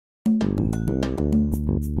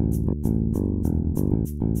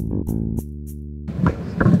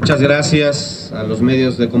Muchas gracias a los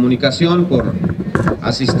medios de comunicación por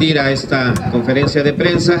asistir a esta conferencia de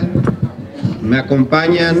prensa. Me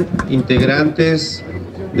acompañan integrantes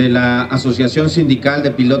de la Asociación Sindical de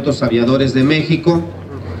Pilotos Aviadores de México.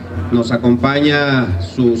 Nos acompaña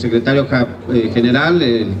su secretario general,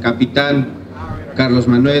 el capitán Carlos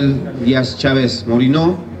Manuel Díaz Chávez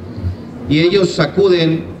Morinó, y ellos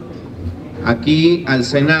acuden aquí al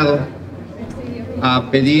Senado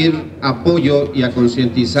a pedir apoyo y a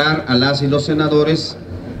concientizar a las y los senadores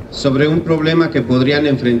sobre un problema que podrían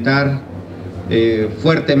enfrentar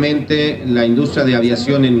fuertemente la industria de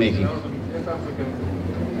aviación en México.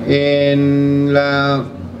 En la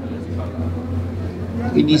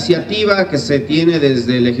iniciativa que se tiene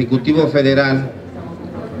desde el Ejecutivo Federal,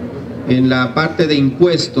 en la parte de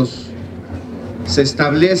impuestos, se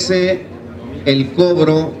establece el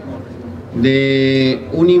cobro de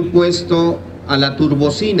un impuesto a la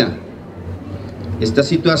turbocina. Esta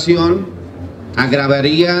situación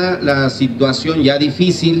agravaría la situación ya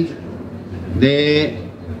difícil de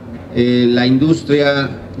la industria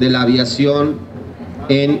de la aviación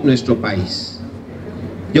en nuestro país.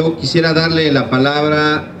 Yo quisiera darle la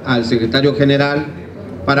palabra al secretario general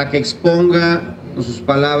para que exponga sus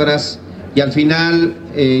palabras y al final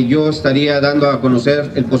yo estaría dando a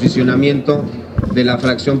conocer el posicionamiento de la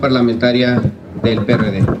fracción parlamentaria del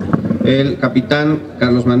PRD. El capitán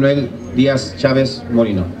Carlos Manuel Díaz Chávez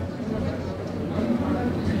Morinó.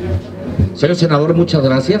 Señor senador, muchas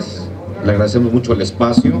gracias. Le agradecemos mucho el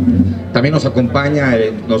espacio. También nos acompaña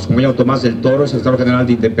nos acompaña Tomás del Toro, secretario general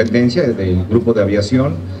de Independencia del Grupo de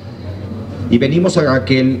Aviación. Y venimos a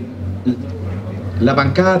que la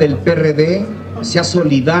bancada del PRD sea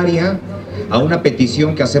solidaria a una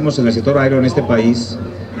petición que hacemos en el sector aéreo en este país,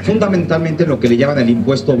 fundamentalmente lo que le llaman el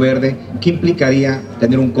impuesto verde, que implicaría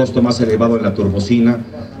tener un costo más elevado en la turbocina,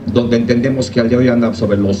 donde entendemos que al día de hoy anda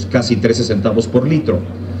sobre los casi 13 centavos por litro.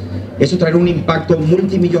 Eso traerá un impacto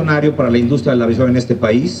multimillonario para la industria de la aviación en este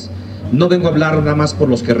país. No vengo a hablar nada más por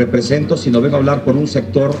los que represento, sino vengo a hablar por un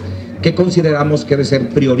sector que consideramos que debe ser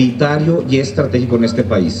prioritario y estratégico en este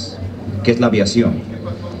país, que es la aviación.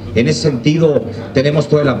 En ese sentido, tenemos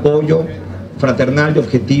todo el apoyo fraternal y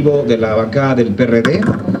objetivo de la bancada del PRD,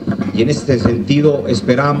 y en este sentido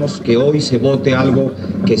esperamos que hoy se vote algo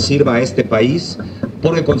que sirva a este país,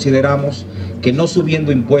 porque consideramos que no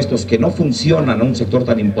subiendo impuestos que no funcionan a un sector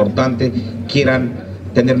tan importante quieran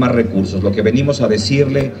tener más recursos. Lo que venimos a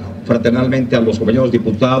decirle fraternalmente a los compañeros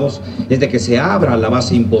diputados es de que se abra la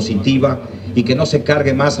base impositiva y que no se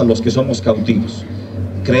cargue más a los que somos cautivos.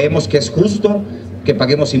 Creemos que es justo que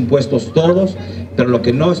paguemos impuestos todos, pero lo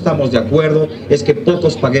que no estamos de acuerdo es que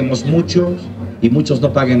pocos paguemos muchos y muchos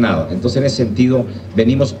no paguen nada. Entonces, en ese sentido,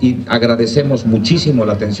 venimos y agradecemos muchísimo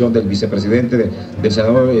la atención del vicepresidente, del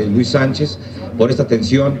senador Luis Sánchez, por esta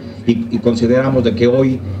atención, y consideramos de que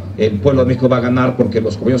hoy el pueblo de México va a ganar porque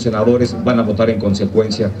los compañeros senadores van a votar en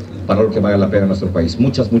consecuencia para lo que valga la pena en nuestro país.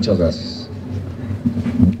 Muchas gracias.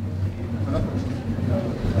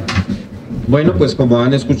 Bueno, pues como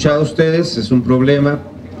han escuchado ustedes, es un problema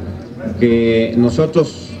que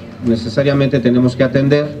nosotros necesariamente tenemos que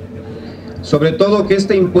atender, sobre todo que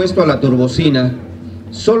este impuesto a la turbocina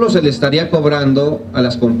solo se le estaría cobrando a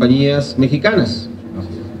las compañías mexicanas,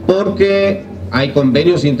 porque hay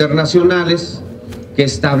convenios internacionales que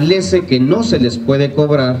establece que no se les puede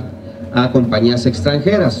cobrar a compañías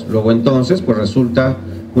extranjeras. Luego entonces pues resulta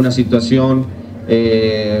una situación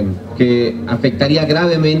que afectaría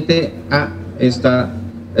gravemente a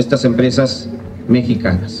estas empresas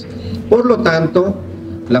mexicanas. Por lo tanto,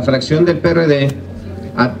 la fracción del PRD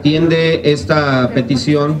atiende esta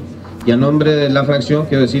petición y a nombre de la fracción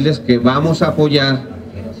quiero decirles que vamos a apoyar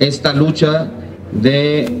esta lucha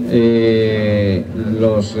de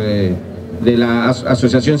la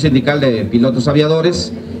Asociación Sindical de Pilotos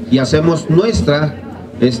Aviadores y hacemos nuestra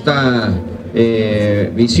esta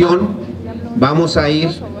visión. Vamos a ir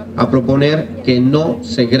a proponer que no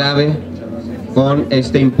se grave con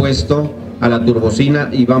este impuesto a la turbocina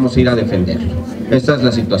y vamos a ir a defenderlo. Esta es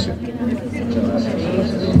la situación.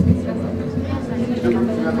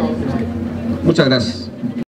 Muchas gracias.